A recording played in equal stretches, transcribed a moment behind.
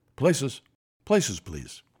Places. Places,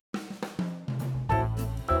 please.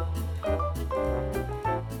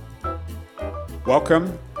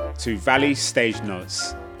 Welcome to Valley Stage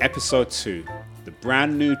Notes, Episode 2, the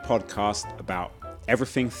brand new podcast about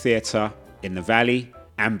everything theatre in the Valley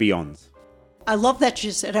and beyond. I love that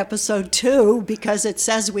you said Episode 2 because it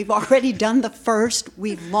says we've already done the first,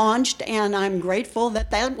 we've launched, and I'm grateful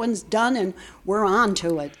that one's done and we're on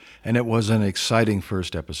to it. And it was an exciting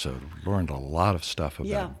first episode. We learned a lot of stuff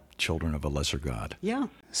about Children of a Lesser God. Yeah.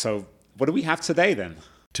 So what do we have today then?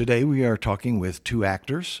 Today we are talking with two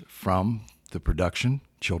actors from the production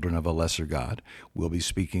Children of a Lesser God. We'll be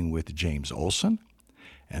speaking with James Olsen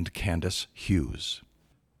and Kandyce Hughes.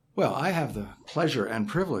 Well, I have the pleasure and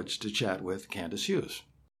privilege to chat with Kandyce Hughes.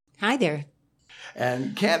 Hi there.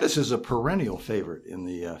 And Kandyce is a perennial favorite in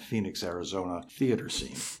the Phoenix, Arizona theater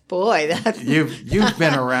scene. Boy, that's... You've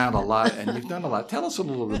been around a lot, and you've done a lot. Tell us a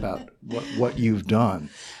little bit about what you've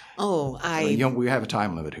done. Oh, we have a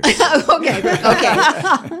time limit here. Okay.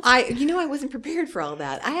 I wasn't prepared for all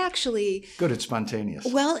that. I actually... Good, it's spontaneous.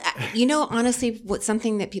 Well, honestly,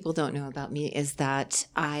 something that people don't know about me is that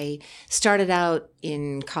I started out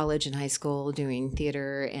in college and high school doing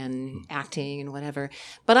theater and acting and whatever.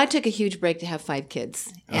 But I took a huge break to have 5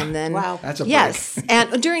 kids. And then... Wow. That's a break. Yes.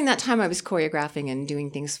 And during that time, I was choreographing and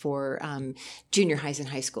doing things for junior highs and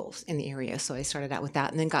high schools in the area. So I started out with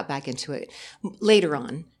that and then got back into it later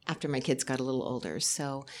on, after my kids got a little older.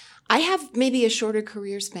 So I have maybe a shorter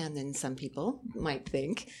career span than some people might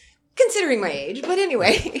think, considering my age. But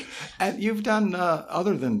anyway. And you've done,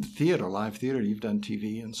 other than theater, live theater, you've done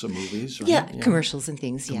TV and some movies, right? Yeah, commercials and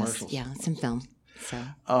things, commercials. Yes. Yeah, some film. So.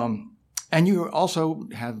 And you also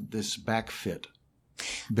have this backfit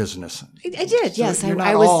business. I did, so yes. You're not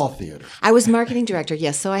I was all theater. I was marketing director,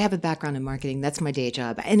 yes. So I have a background in marketing. That's my day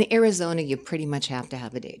job. In Arizona, you pretty much have to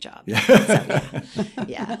have a day job. Yeah. So,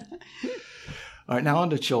 yeah. All right, now on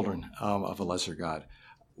to Children of a Lesser God.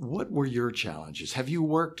 What were your challenges? Have you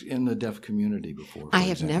worked in the deaf community before? I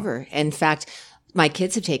have never. In fact, my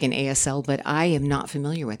kids have taken ASL, but I am not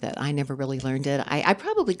familiar with it. I never really learned it. I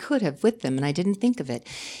probably could have with them, and I didn't think of it.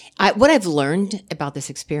 What I've learned about this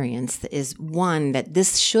experience is, one, that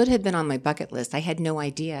this should have been on my bucket list. I had no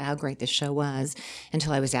idea how great this show was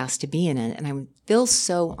until I was asked to be in it, and I feel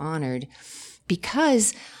so honored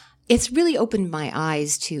because it's really opened my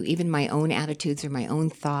eyes to even my own attitudes or my own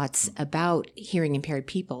thoughts about hearing impaired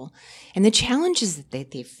people and the challenges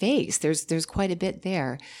that they face. There's quite a bit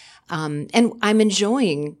there. And I'm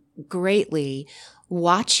enjoying greatly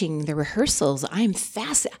watching the rehearsals. I'm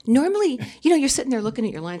fascinated. Normally, you're sitting there looking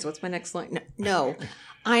at your lines. What's my next line? No,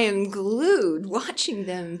 I am glued watching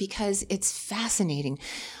them because it's fascinating.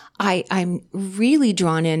 I'm really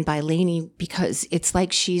drawn in by Lainey because it's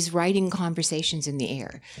like she's writing conversations in the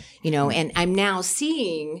air, and I'm now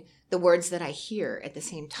seeing the words that I hear at the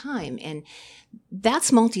same time. And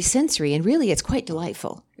that's multisensory, and really it's quite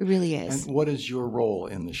delightful. It really is. And what is your role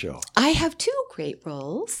in the show? I have 2 great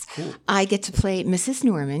roles. Cool. I get to play Mrs.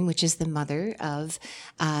 Norman, which is the mother of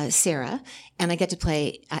Sarah, and I get to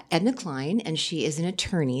play Edna Klein, and she is an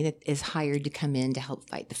attorney that is hired to come in to help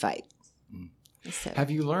fight the fight. So. Have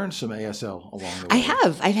you learned some ASL along the way? I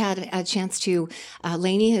have. I've had a chance to.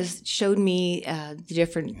 Lainey has showed me the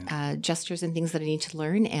different gestures and things that I need to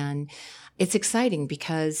learn, and it's exciting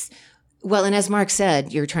because, and as Mark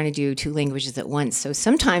said, you're trying to do 2 languages at once. So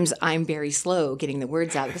sometimes I'm very slow getting the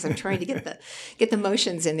words out because I'm trying to get the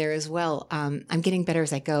motions in there as well. I'm getting better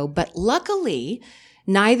as I go, but luckily,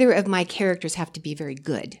 neither of my characters have to be very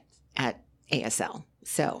good at ASL.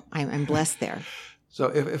 So I'm blessed there. So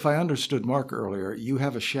if I understood Mark earlier, you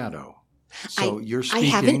have a shadow. So you're speaking. I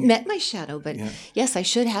haven't met my shadow, but yes, I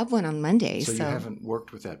should have one on Monday. So you haven't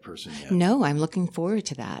worked with that person yet? No, I'm looking forward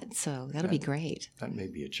to that. So that'll be great. That may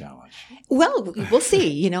be a challenge. Well, we'll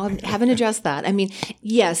see. I haven't addressed that. I mean,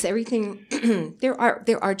 yes, everything. There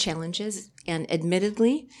are challenges, and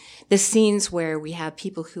admittedly, the scenes where we have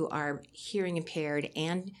people who are hearing impaired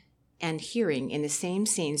and hearing in the same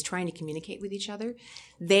scenes trying to communicate with each other,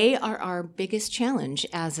 they are our biggest challenge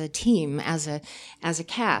as a team, as a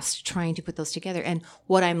cast, trying to put those together. And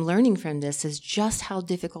what I'm learning from this is just how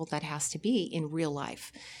difficult that has to be in real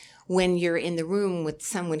life. When you're in the room with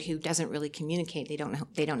someone who doesn't really communicate, they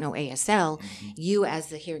don't know ASL, you as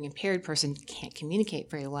the hearing impaired person can't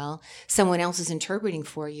communicate very well. Someone else is interpreting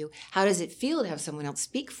for you. How does it feel to have someone else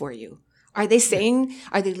speak for you? Are they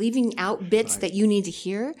leaving out bits that you need to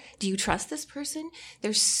hear? Do you trust this person?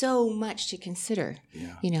 There's so much to consider,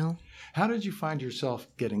 How did you find yourself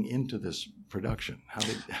getting into this production?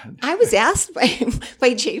 I was asked by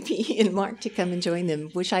JP and Mark to come and join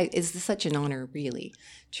them, which is such an honor, really,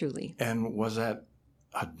 truly. And was that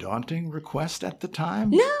a daunting request at the time?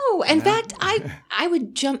 No, in fact, I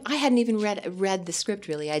would jump. I hadn't even read the script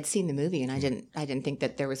really. I'd seen the movie, and I didn't think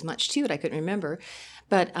that there was much to it. I couldn't remember,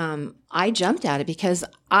 but I jumped at it because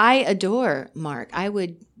I adore Mark. I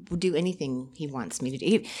would do anything he wants me to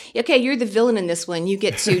do. Okay, you're the villain in this one. You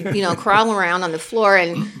get to crawl around on the floor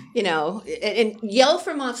and and yell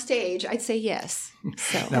from off stage. I'd say yes.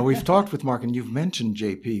 So now we've talked with Mark, and you've mentioned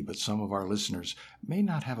JP, but some of our listeners may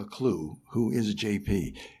not have a clue who is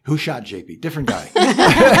JP. Who shot JP? Different guy.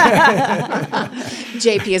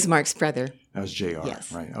 JP is Mark's brother. That was JR.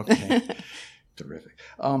 Yes. Right. Okay. Terrific.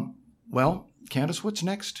 Well, Kandyce, what's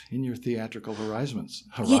next in your theatrical horizons?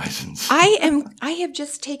 I have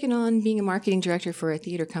just taken on being a marketing director for a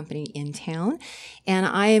theater company in town, and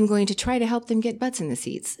I am going to try to help them get butts in the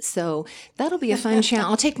seats. So that'll be a fun challenge.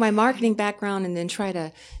 I'll take my marketing background and then try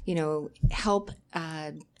to, help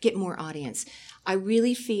get more audience. I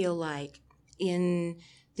really feel like in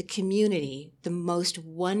the community, the most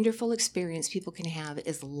wonderful experience people can have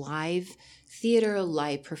is live theater,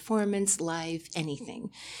 live performance, live anything,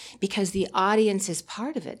 because the audience is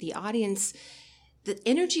part of it. The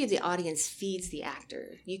energy of the audience feeds the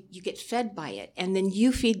actor. You get fed by it, and then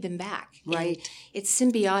you feed them back. Right. And it's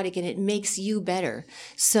symbiotic, and it makes you better.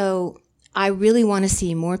 So I really want to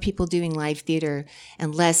see more people doing live theater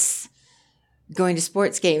and less going to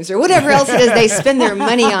sports games or whatever else it is they spend their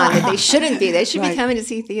money on that they shouldn't be. They should be coming to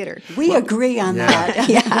see theater. We agree on that.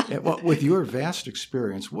 Yeah. Well, with your vast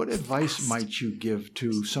experience, what advice might you give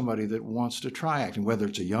to somebody that wants to try acting, whether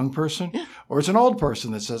it's a young person or it's an old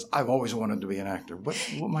person that says, I've always wanted to be an actor? What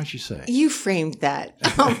might you say? You framed that.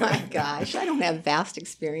 Oh, my gosh. I don't have vast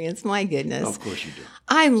experience. My goodness. Of course you do.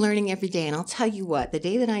 I'm learning every day, and I'll tell you what, the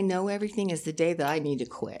day that I know everything is the day that I need to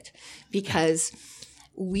quit, because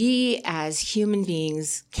we as human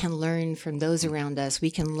beings can learn from those around us.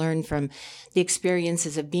 We can learn from the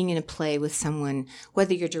experiences of being in a play with someone,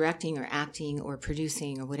 whether you're directing or acting or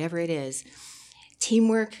producing or whatever it is.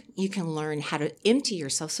 Teamwork, you can learn how to empty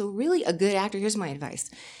yourself. So really a good actor, here's my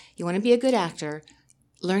advice. You want to be a good actor,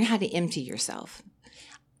 learn how to empty yourself.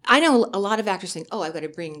 I know a lot of actors think, I've got to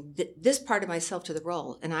bring this part of myself to the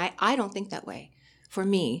role. And I don't think that way. For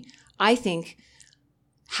me, I think,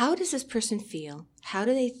 how does this person feel? How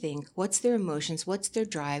do they think? What's their emotions? What's their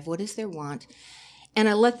drive? What is their want? And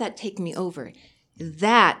I let that take me over.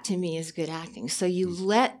 That, to me, is good acting. So you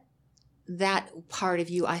let that part of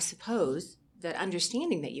you, I suppose, that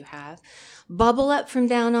understanding that you have, bubble up from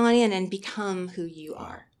down on in and become who you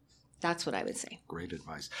are. That's what I would say. Great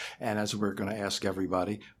advice. And as we're going to ask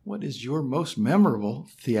everybody, what is your most memorable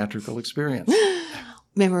theatrical experience?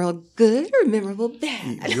 Memorable good or memorable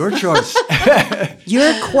bad? Your choice.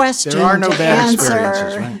 Your question. There are no bad answer.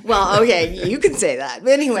 experiences, right? Well, okay, you can say that.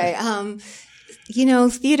 But anyway,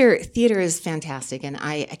 theater is fantastic, and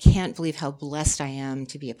I can't believe how blessed I am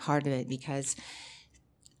to be a part of it, because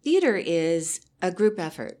theater is a group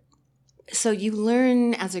effort. So you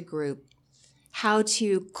learn as a group how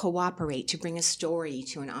to cooperate to bring a story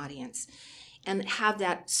to an audience and have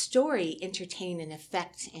that story entertain and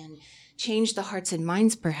affect and change the hearts and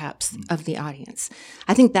minds, perhaps, of the audience.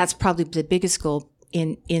 I think that's probably the biggest goal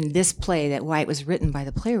in this play, that why it was written by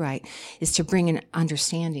the playwright, is to bring an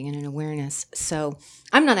understanding and an awareness. So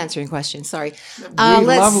I'm not answering questions. Sorry.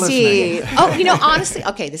 Let's see. Honestly,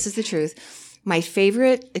 okay, this is the truth. My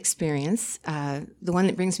favorite experience, the one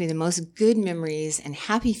that brings me the most good memories and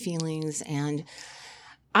happy feelings and,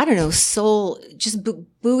 I don't know, soul, just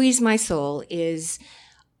buoys my soul, is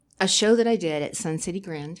a show that I did at Sun City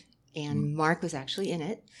Grand. And Mark was actually in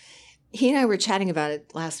it. He and I were chatting about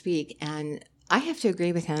it last week, and I have to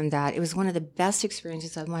agree with him that it was one of the best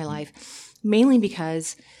experiences of my life, mainly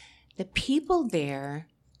because the people there,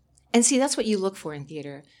 and see, that's what you look for in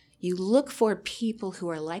theater. You look for people who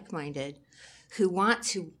are like-minded, who want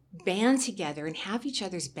to band together and have each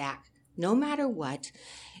other's back, no matter what,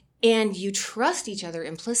 and you trust each other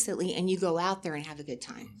implicitly, and you go out there and have a good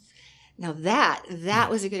time. Now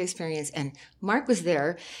that was a good experience. And Mark was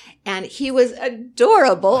there, and he was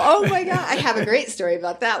adorable. Oh my God. I have a great story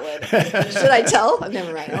about that one. Should I tell? Oh,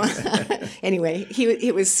 never mind. Anyway,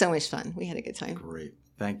 it was so much fun. We had a good time. Great.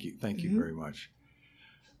 Thank you. Thank you very much.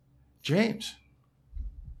 James,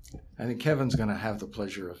 I think Kevin's going to have the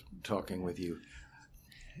pleasure of talking with you.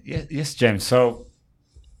 Yes, James. So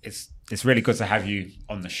it's really good to have you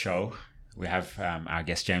on the show. We have our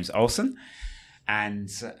guest, James Olsen.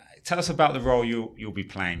 And tell us about the role you'll be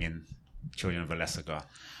playing in Children of a Lesser God.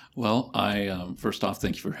 Well, I first off,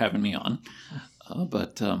 thank you for having me on.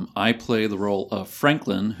 But I play the role of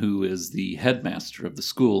Franklin, who is the headmaster of the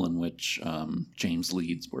school in which James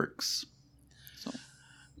Leeds works. So.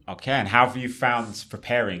 Okay, and how have you found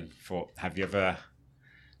preparing for? Have you ever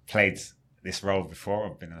played this role before,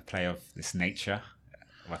 or been in a play of this nature,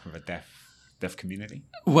 working with a deaf community?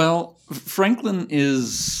 Well, Franklin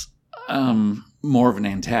is more of an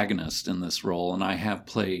antagonist in this role, and I have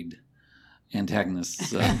played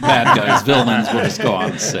antagonists, bad guys, villains, we'll just go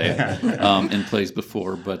on and say, in plays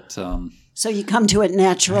before, but... So you come to it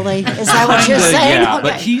naturally? Is that what you're saying? Yeah, okay.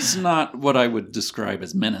 but he's not what I would describe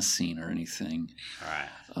as menacing or anything. Right.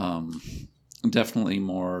 Definitely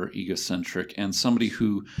more egocentric, and somebody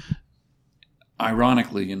who,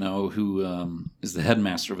 ironically, who is the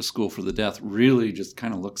headmaster of a school for the deaf, really just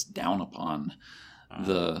kind of looks down upon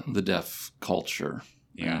the deaf culture.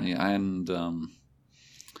 Yeah. And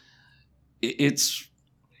it's,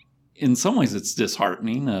 in some ways, it's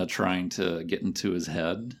disheartening trying to get into his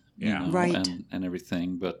head. Yeah. Right. And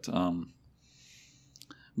everything, but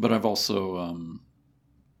I've also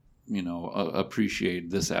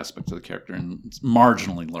appreciate this aspect of the character and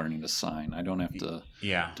marginally learning to sign. I don't have to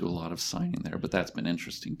do a lot of signing there, but that's been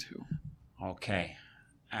interesting too. Okay,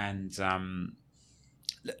 and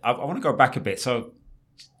I want to go back a bit. So,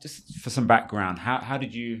 just for some background,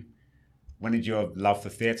 when did your love for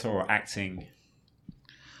theatre or acting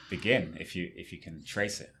begin? If you can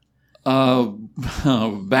trace it.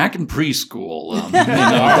 Back in preschool,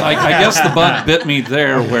 I guess the bug bit me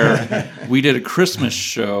there, where we did a Christmas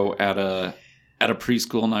show at a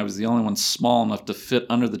preschool, and I was the only one small enough to fit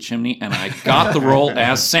under the chimney, and I got the role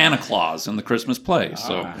as Santa Claus in the Christmas play.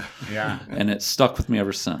 So, and it stuck with me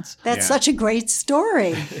ever since. That's such a great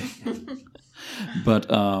story.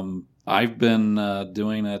 But I've been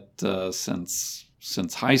doing it since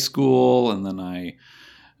high school, and then I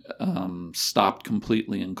stopped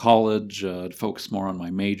completely in college to focus more on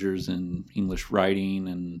my majors in English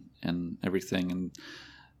writing and everything. And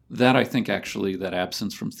that, I think, actually, that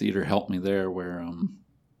absence from theater helped me there, where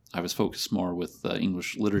I was focused more with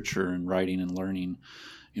English literature and writing and learning,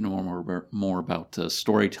 more about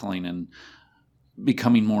storytelling and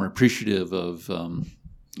becoming more appreciative of,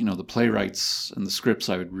 the playwrights and the scripts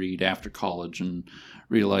I would read after college, and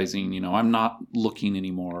realizing, I'm not looking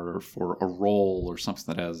anymore for a role or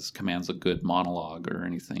something that commands a good monologue or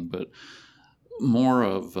anything, but more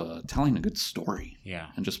of telling a good story. Yeah.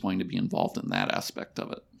 And just wanting to be involved in that aspect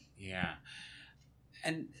of it. Yeah.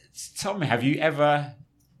 And tell me, have you ever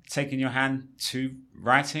taken your hand to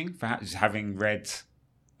writing, perhaps having read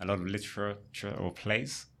a lot of literature or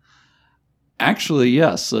plays? Actually,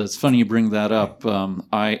 yes. It's funny you bring that up.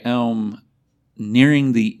 I am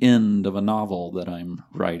nearing the end of a novel that I'm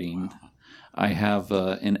writing. Wow. I have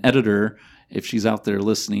an editor. If she's out there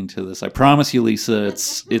listening to this, I promise you, Lisa,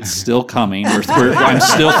 it's still coming. I'm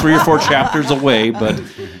still 3 or 4 chapters away, but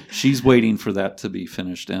she's waiting for that to be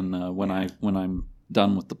finished. And when I'm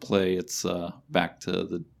done with the play, it's back to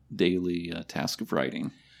the daily task of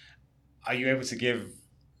writing. Are you able to give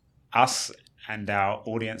us and our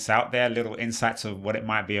audience out there little insights of what it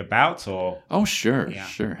might be about? Or sure.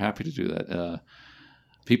 Happy to do that.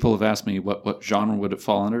 People have asked me what genre would it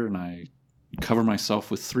fall under, and I cover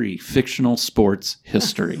myself with 3: fictional, sports,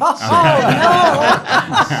 history. So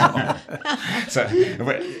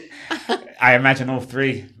I imagine all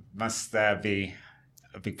 3 must be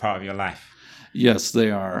a big part of your life. Yes,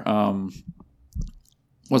 they are.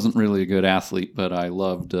 Wasn't really a good athlete, but I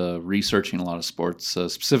loved researching a lot of sports,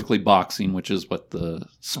 specifically boxing, which is what the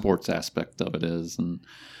sports aspect of it is. And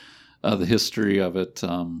the history of it,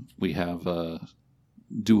 we have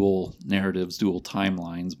dual narratives, dual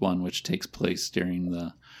timelines, one which takes place during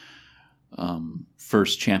the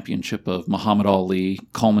first championship of Muhammad Ali,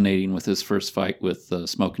 culminating with his first fight with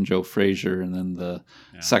Smokin' Joe Frazier, and then the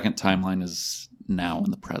second timeline is now in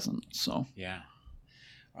the present. So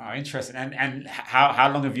wow, interesting. And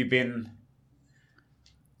how long have you been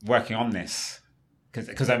working on this?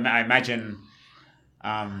 Because I imagine.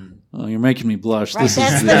 Well, you're making me blush. Right, this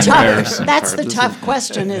is the embarrassing That's part. the tough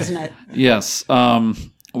question, isn't it? Yes.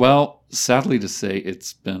 Well, sadly to say,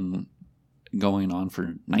 it's been going on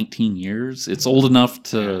for 19 years. It's old enough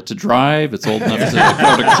to drive. It's old enough to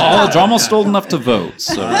go to college. Almost old enough to vote.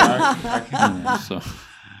 So,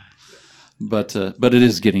 but it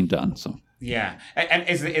is getting done. So. Yeah, and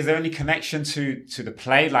is there any connection to the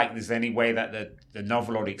play? Like, is there any way that the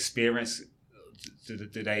novel or the experience do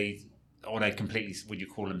they, or they completely, would you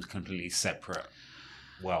call them completely separate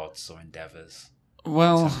worlds or endeavors?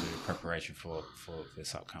 Well, in terms of the preparation for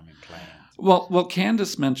this upcoming play. Well,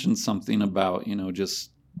 Kandyce mentioned something about just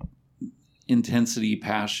intensity,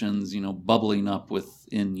 passions, bubbling up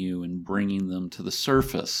within you and bringing them to the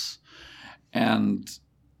surface, and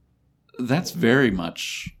that's very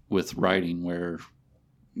much with writing, where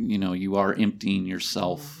you are emptying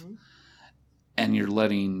yourself, and you're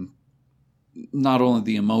letting not only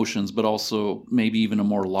the emotions, but also maybe even a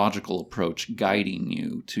more logical approach guiding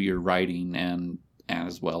you to your writing, and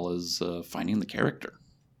as well as finding the character.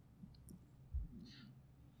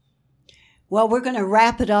 Well, we're going to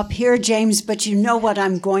wrap it up here, James, but you know what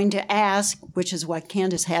I'm going to ask, which is what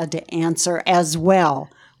Kandyce had to answer as well.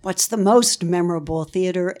 What's the most memorable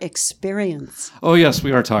theater experience? Oh, yes,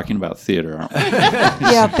 we are talking about theater, aren't we?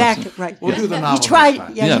 Right. We'll do the novel You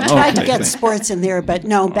tried, next time. you tried to get sports in there, but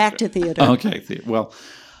no, back to theater. Okay, well,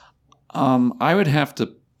 I would have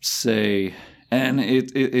to say, and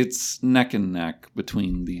it's neck and neck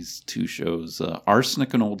between these two shows.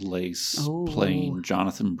 Arsenic and Old Lace playing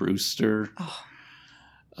Jonathan Brewster.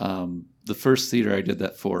 The first theater I did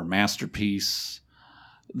that for, Masterpiece,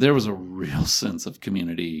 there was a real sense of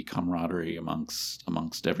community camaraderie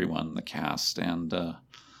amongst everyone in the cast, and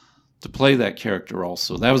to play that character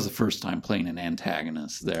also, that was the first time playing an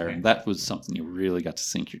antagonist there, and that was something you really got to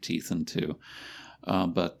sink your teeth into.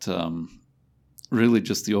 But really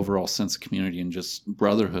just the overall sense of community and just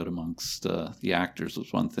brotherhood amongst the actors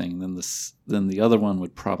was one thing. Then the other one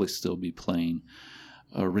would probably still be playing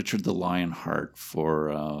Richard the Lionheart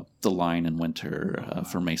for The Lion in Winter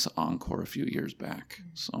for Mesa Encore a few years back.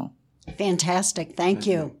 So fantastic. Thank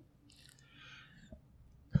you.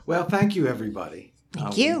 Well, thank you, everybody.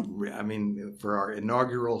 Thank you. I mean, for our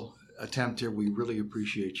inaugural attempt here, we really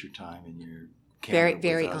appreciate your time and your candor Very, with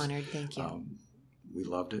very us. honored. Thank you. We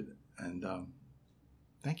loved it, and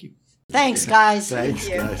thank you. Thanks, guys. Thanks,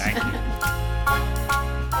 guys. Thank you.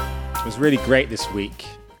 It was really great this week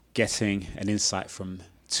getting an insight from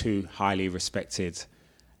two highly respected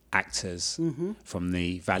actors from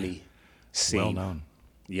the Valley scene. Well known.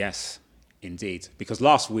 Yes, indeed. Because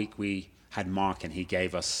last week we had Mark and he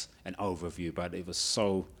gave us an overview, but it was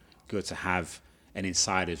so good to have an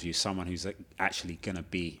insider view, someone who's actually going to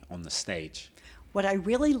be on the stage. What I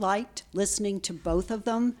really liked listening to both of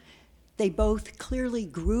them, they both clearly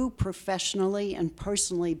grew professionally and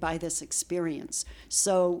personally by this experience.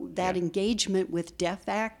 So that engagement with deaf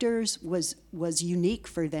actors was unique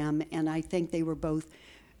for them, and I think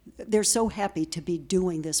they're so happy to be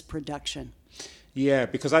doing this production. Yeah,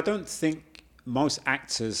 because I don't think most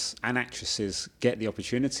actors and actresses get the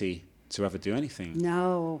opportunity to ever do anything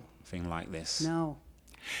like this. No.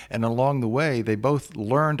 And along the way, they both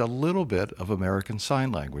learned a little bit of American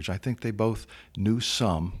Sign Language. I think they both knew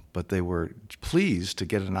some, but they were pleased to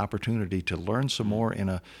get an opportunity to learn some more in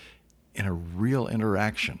a real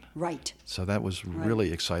interaction. Right. So that was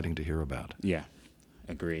really exciting to hear about. Yeah,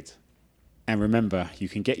 agreed. And remember, you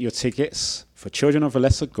can get your tickets for Children of a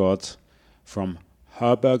Lesser God from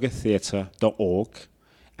herbergertheatre.org,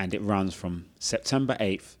 and it runs from September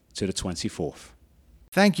 8th to the 24th.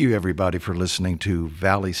 Thank you, everybody, for listening to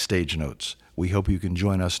Valley Stage Notes. We hope you can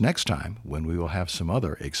join us next time when we will have some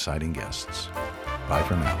other exciting guests. Bye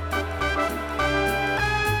for now.